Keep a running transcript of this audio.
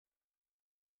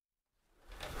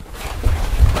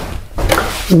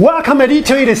Welcome at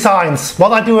ETOE Designs.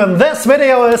 What I do in this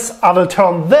video is I will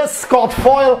turn this Scott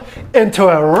foil into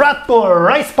a RedBull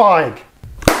race bike.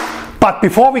 But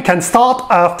before we can start,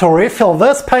 I have to refill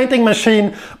this painting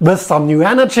machine with some new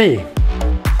energy.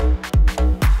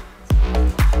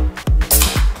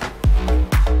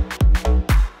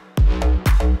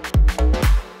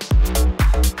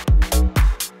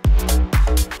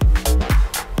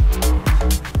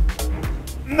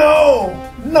 No,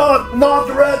 not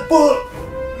RedBull.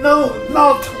 No,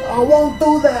 I won't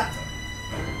do that.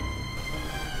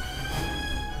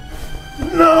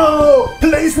 No,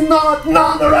 please not the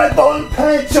RedBull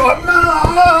paint job,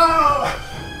 no!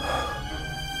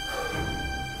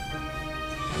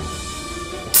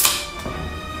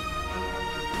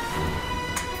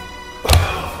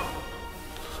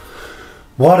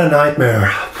 What a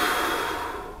nightmare.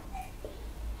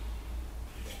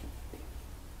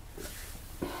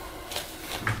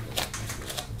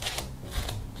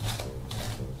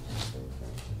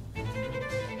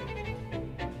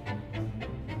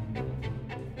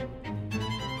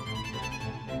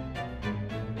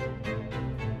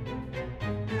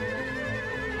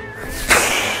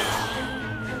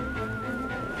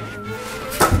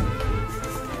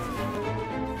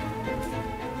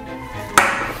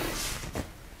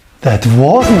 That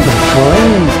wasn't a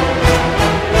dream.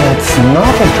 That's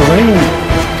not a dream.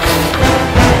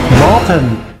 Martin,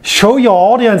 show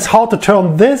your audience how to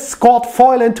turn this Scott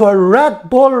foil into a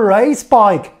RedBull race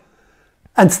bike.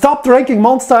 And stop drinking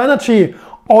Monster Energy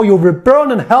or you will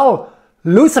burn in hell.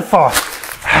 Lucifer.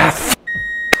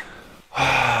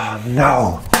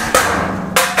 No.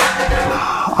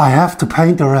 I have to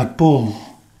paint the RedBull.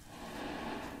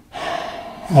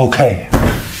 Okay,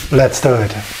 let's do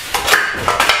it.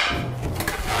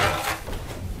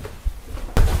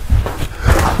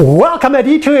 Welcome at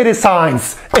ETOE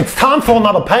Designs. It's time for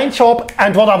another paint job,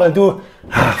 and what I will do,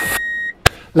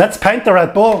 let's paint the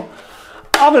RedBull.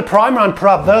 I will primer and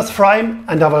prep this frame,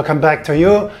 and I will come back to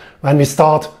you when we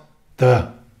start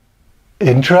the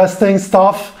interesting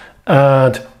stuff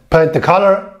and paint the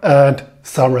color and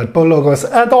some RedBull logos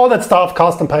and all that stuff,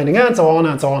 custom painting and so on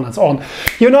and so on and so on.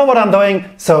 You know what I'm doing,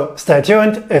 so stay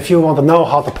tuned if you want to know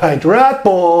how to paint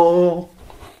RedBull.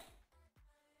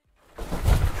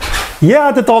 Yeah,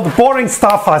 I did all the boring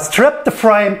stuff. I stripped the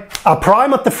frame, I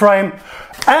primed the frame,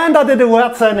 and I did a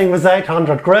wet sanding with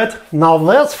 800 grit. Now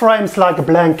this frame's like a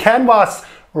blank canvas,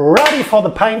 ready for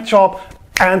the paint job.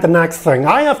 And the next thing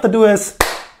I have to do is,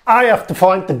 I have to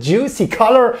find the juicy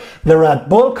color, the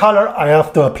RedBull color I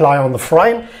have to apply on the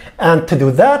frame. And to do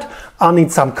that, I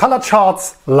need some color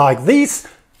charts like these.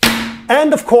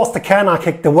 And of course the can I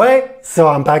kicked away, so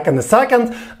I'm back in a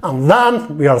second. And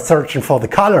then we are searching for the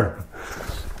color.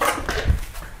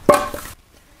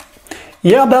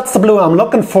 Yeah, that's the blue I'm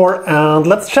looking for, and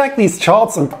let's check these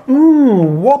charts and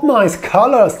what nice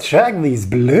colors, check these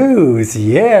blues,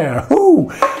 yeah,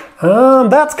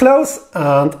 that's close,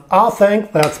 and I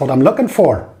think that's what I'm looking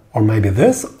for. Or maybe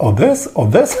this, or this, or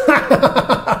this.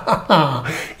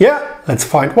 Yeah, let's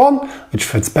find one which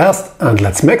fits best and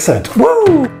let's mix it.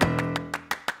 Woo!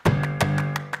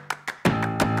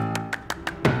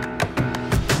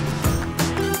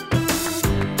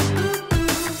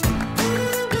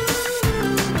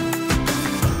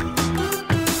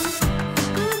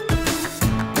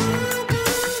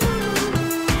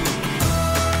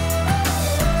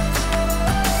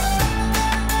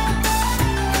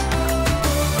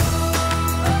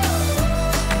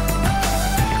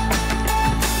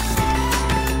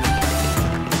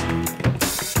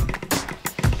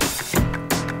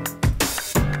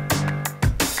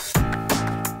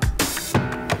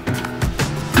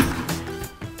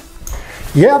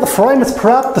 Yeah, the frame is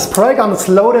prepped, the spray gun is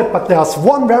loaded, but there's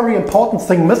one very important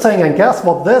thing missing, and guess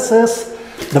what this is?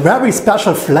 The very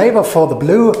special flavor for the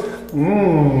blue.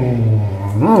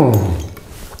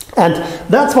 And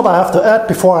that's what I have to add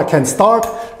before I can start.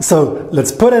 So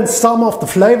let's put in some of the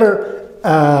flavor,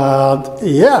 and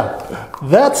yeah,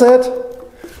 that's it.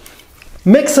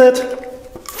 Mix it,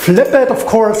 flip it of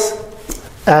course,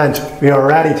 and we are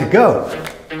ready to go.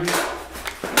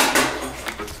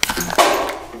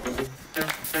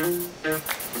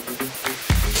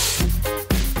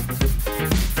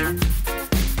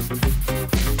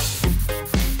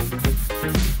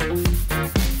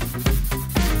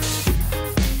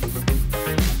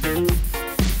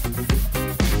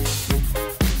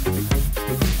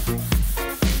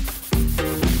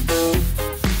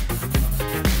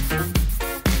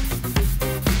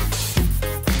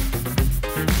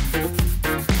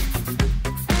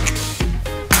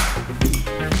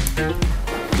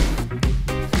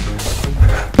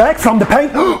 Back from the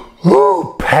paint.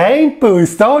 Ooh, paint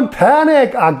boost. Don't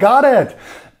panic, I got it.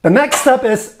 The next step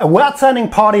is a wet sanding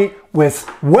party with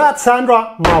wet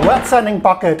sander, my wet sanding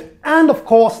bucket, and of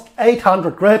course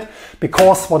 800 grit,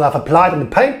 because what I've applied in the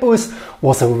paint boost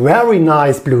was a very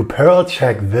nice blue pearl.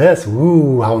 Check this.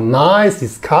 Ooh, how nice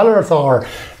these colors are.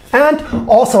 And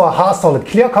also a hard solid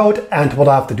clear coat. And what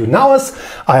I have to do now is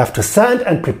I have to sand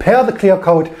and prepare the clear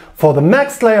coat for the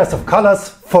next layers of colors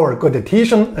for a good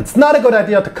adhesion. It's not a good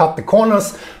idea to cut the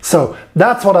corners, so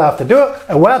that's what I have to do.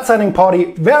 A wet sanding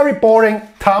party, very boring,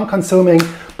 time consuming,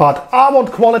 but I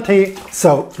want quality,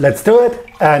 so let's do it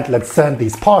and let's sand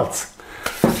these parts.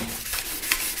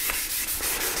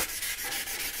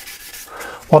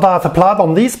 What I've applied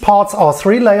on these parts are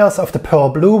 3 layers of the pearl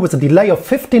blue with a delay of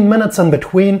 15 minutes in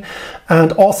between,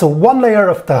 and also 1 layer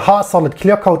of the hard solid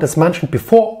clear coat as mentioned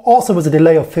before, also with a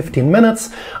delay of 15 minutes.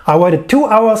 I waited 2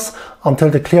 hours until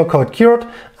the clear coat cured,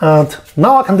 and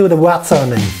now I can do the wet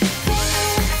sanding.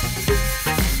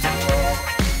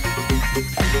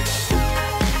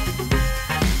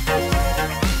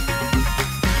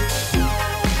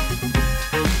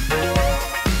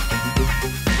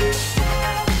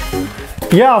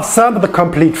 Yeah, I've sanded the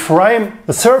complete frame.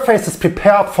 The surface is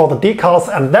prepared for the decals,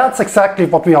 and that's exactly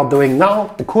what we are doing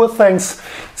now, the cool things.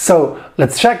 So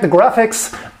let's check the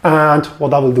graphics, and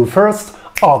what I will do first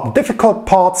are the difficult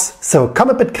parts. So come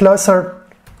a bit closer,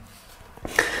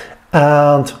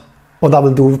 and what I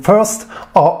will do first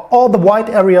are all the white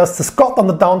areas, the scot on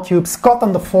the down tube, scot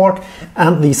on the fork,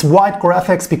 and these white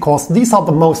graphics, because these are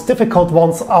the most difficult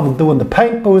ones I will do in the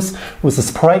paint booth with the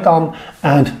spray gun.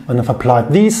 And when I've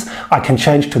applied these, I can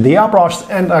change to the airbrush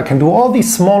and I can do all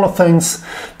these smaller things.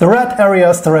 The red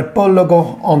areas, the RedBull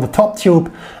logo on the top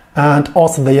tube, and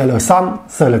also the yellow sun.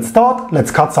 So let's start.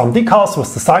 Let's cut some decals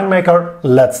with the sign maker.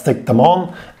 Let's stick them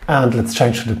on, and let's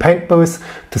change to the paint booth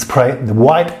to spray the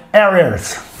white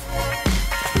areas.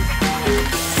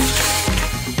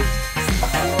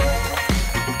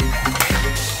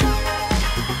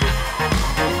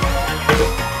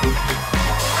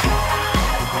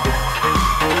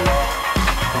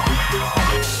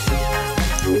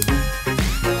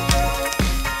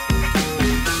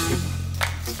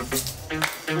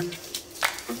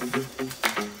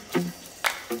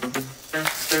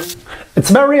 It's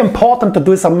very important to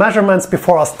do some measurements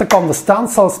before I stick on the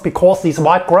stencils, because these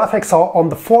white graphics are on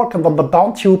the fork and on the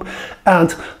down tube,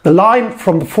 and the line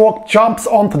from the fork jumps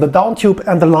onto the down tube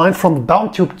and the line from the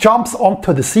down tube jumps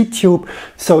onto the seat tube.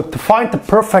 So to find the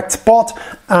perfect spot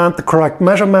and the correct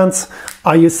measurements,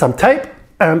 I use some tape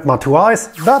and my 2 eyes.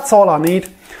 That's all I need.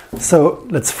 So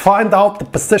let's find out the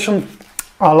position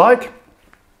I like,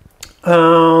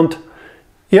 and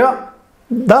yeah,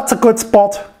 that's a good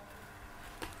spot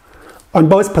on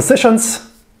both positions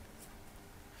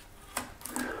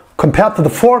compared to the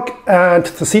fork and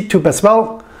the seat tube as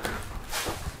well.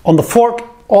 On the fork,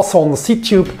 also on the seat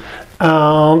tube.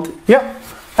 And yeah,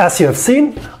 as you have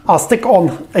seen, I'll stick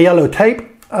on a yellow tape,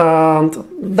 and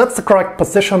that's the correct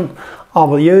position I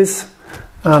will use.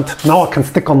 And now I can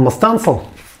stick on my stencil.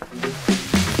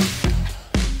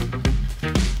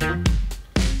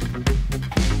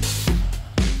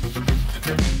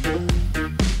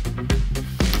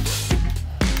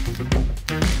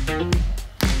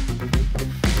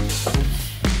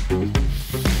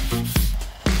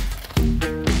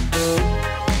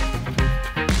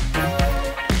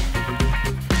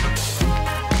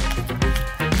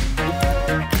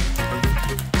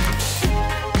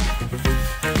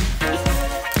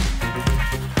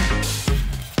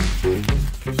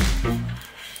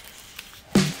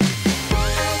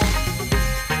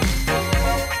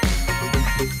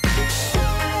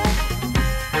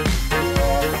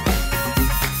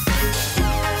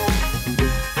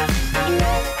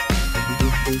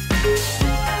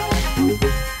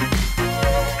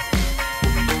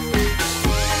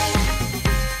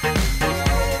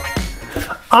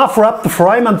 I've wrapped the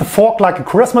frame and the fork like a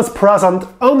Christmas present.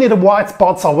 Only the white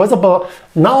spots are visible.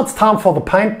 Now it's time for the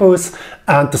paint booth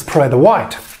and to spray the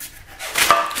white.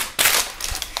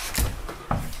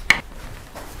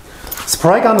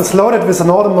 Spray gun is loaded with an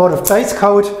automotive base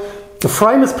coat. The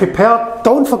frame is prepared.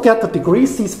 Don't forget to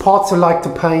degrease these parts you like to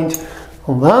paint.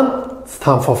 And then it's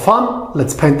time for fun.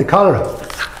 Let's paint the color.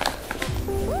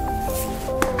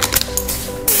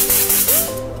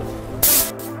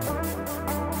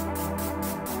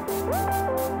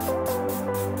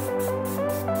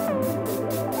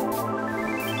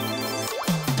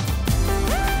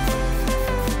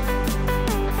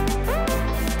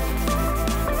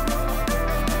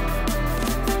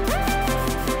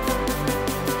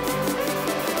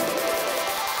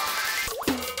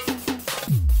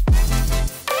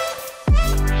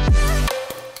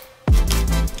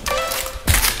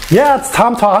 Yeah, it's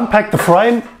time to unpack the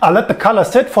frame. I let the color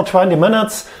sit for 20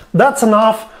 minutes. That's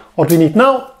enough. What we need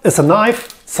now is a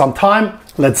knife, some time.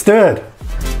 Let's do it.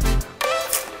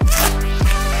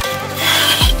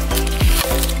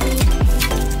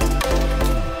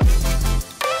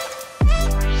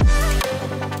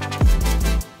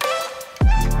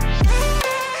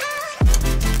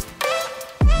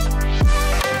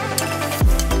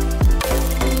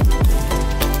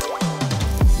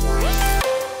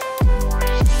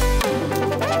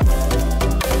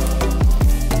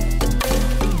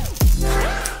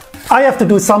 I have to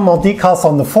do some more decals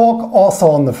on the fork, also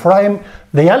on the frame.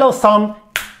 The yellow's done,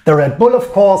 the RedBull of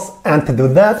course, and to do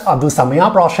that I'll do some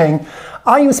airbrushing.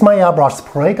 I use my airbrush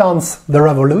spray guns, the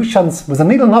Revolutions, with a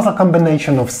needle nozzle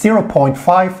combination of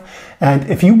 0.5, and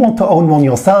if you want to own one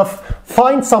yourself,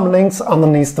 find some links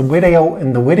underneath the video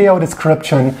in the video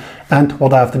description. And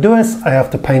what I have to do is I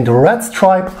have to paint a red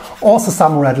stripe, also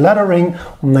some red lettering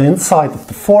on the inside of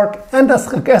the fork, and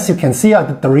as you can see I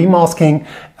did the remasking.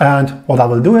 And what I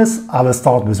will do is I will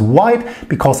start with white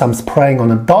because I'm spraying on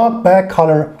a dark back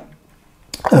color,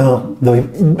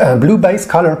 the blue base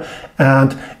color,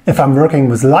 and if I'm working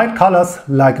with light colors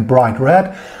like a bright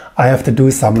red, I have to do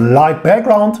some light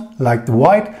background like the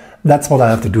white. That's what I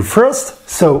have to do first.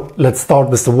 So let's start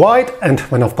with the white, and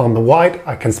when I've done the white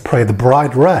I can spray the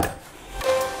bright red.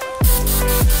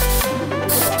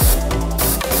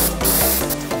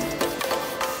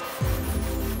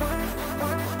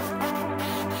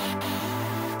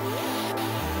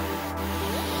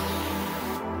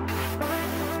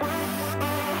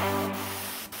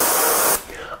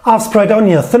 I've sprayed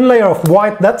only a thin layer of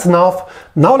white, that's enough.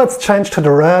 Now let's change to the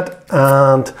red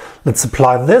and let's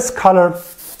apply this color.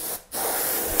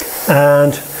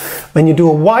 And when you do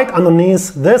a white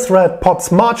underneath, this red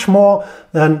pops much more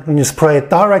than when you spray it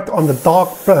direct on the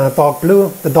dark blue,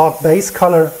 the dark base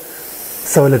color.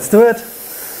 So let's do it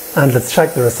and let's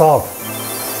check the result.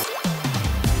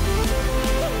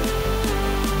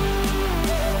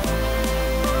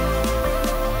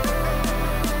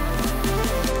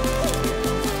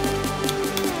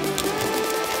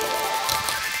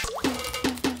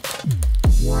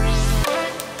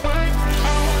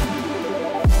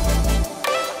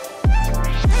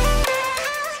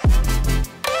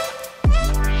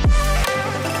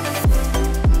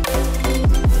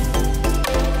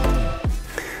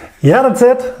 Yeah, that's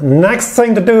it. Next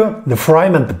thing to do, the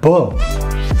frame and the bull.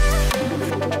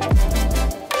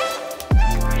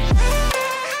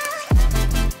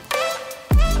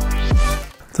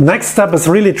 The next step is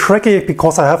really tricky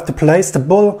because I have to place the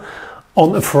bull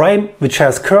on a frame which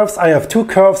has curves. I have two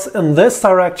curves in this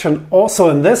direction, also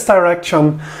in this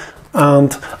direction,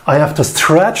 and I have to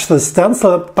stretch the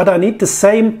stencil, but I need the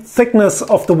same thickness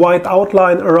of the white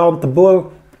outline around the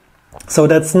bull. So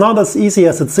that's not as easy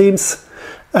as it seems.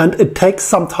 And it takes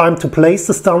some time to place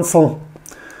the stencil,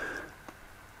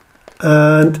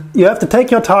 and you have to take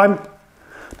your time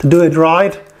to do it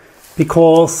right,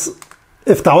 because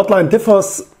if the outline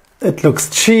differs it looks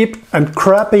cheap and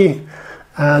crappy,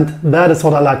 and that is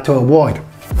what I like to avoid.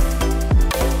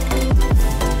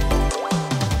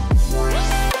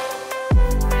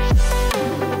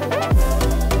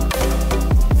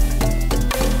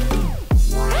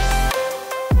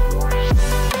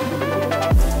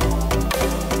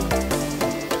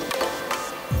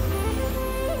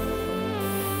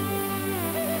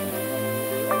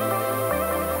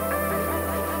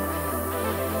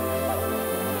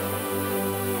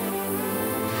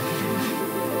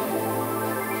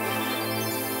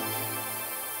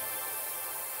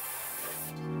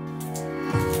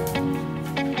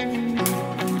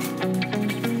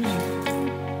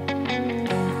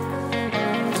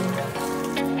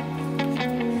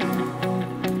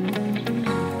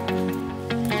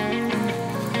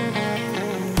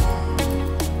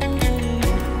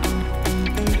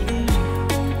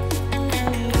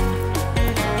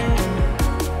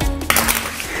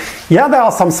 Yeah, there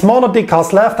are some smaller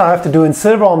decals left I have to do in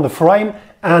silver on the frame,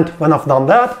 and when I've done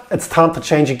that, it's time to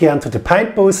change again to the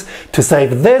paint booth to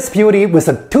save this beauty with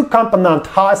a 2-component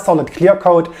high solid clear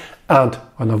coat. And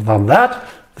when I've done that,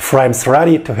 the frame's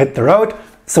ready to hit the road.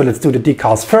 So let's do the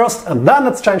decals first, and then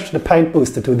let's change to the paint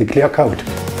booth to do the clear coat.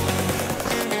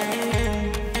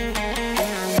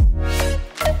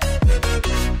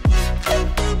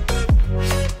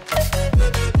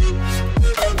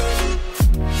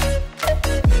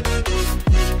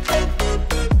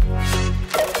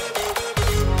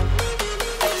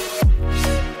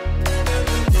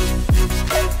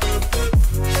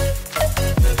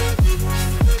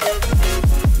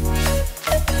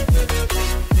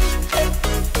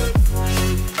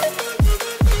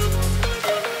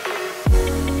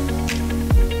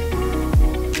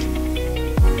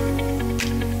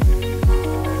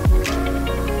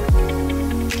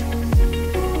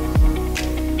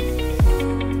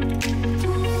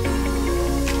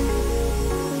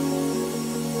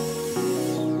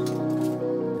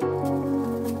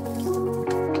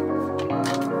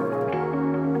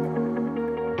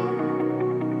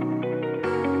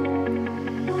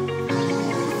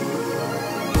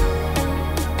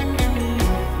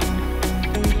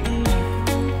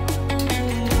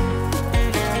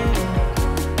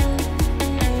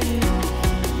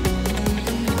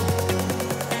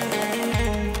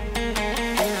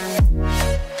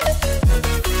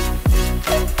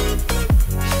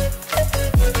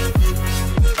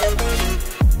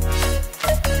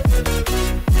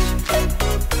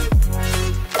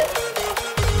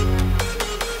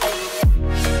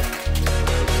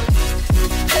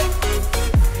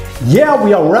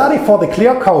 we are ready for the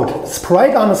clear coat.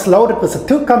 Spray gun is loaded with a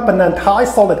 2-component high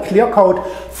solid clear coat.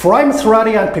 Frame is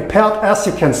ready and prepared, as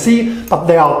you can see, but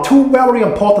there are 2 very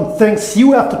important things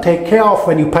you have to take care of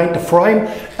when you paint the frame,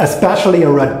 especially a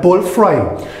RedBull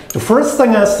frame. The first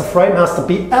thing is the frame has to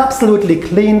be absolutely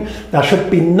clean. There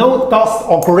should be no dust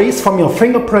or grease from your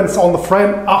fingerprints on the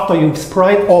frame after you've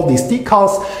sprayed all these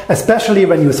decals, especially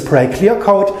when you spray clear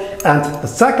coat. And the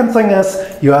second thing is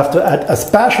you have to add a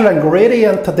special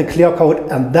ingredient to the clear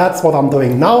coat, and that's what I'm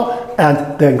doing now.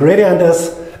 And the ingredient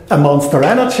is a Monster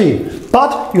Enregy.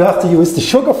 But you have to use the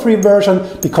sugar-free version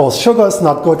because sugar is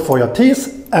not good for your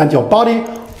teeth and your body.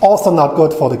 Also not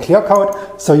good for the clear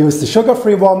coat, so use the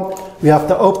sugar-free one. We have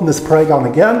to open the spray gun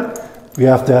again. We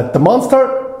have to add the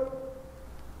Monster.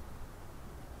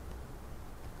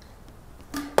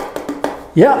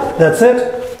 Yeah, that's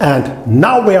it. And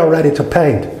now we are ready to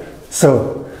paint.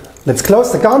 So let's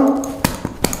close the gun.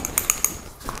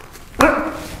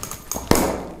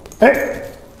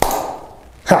 Hey.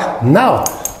 Ha. Now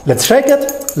let's shake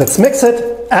it, let's mix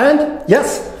it, and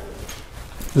yes,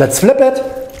 let's flip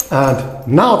it. And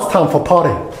now it's time for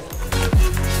party.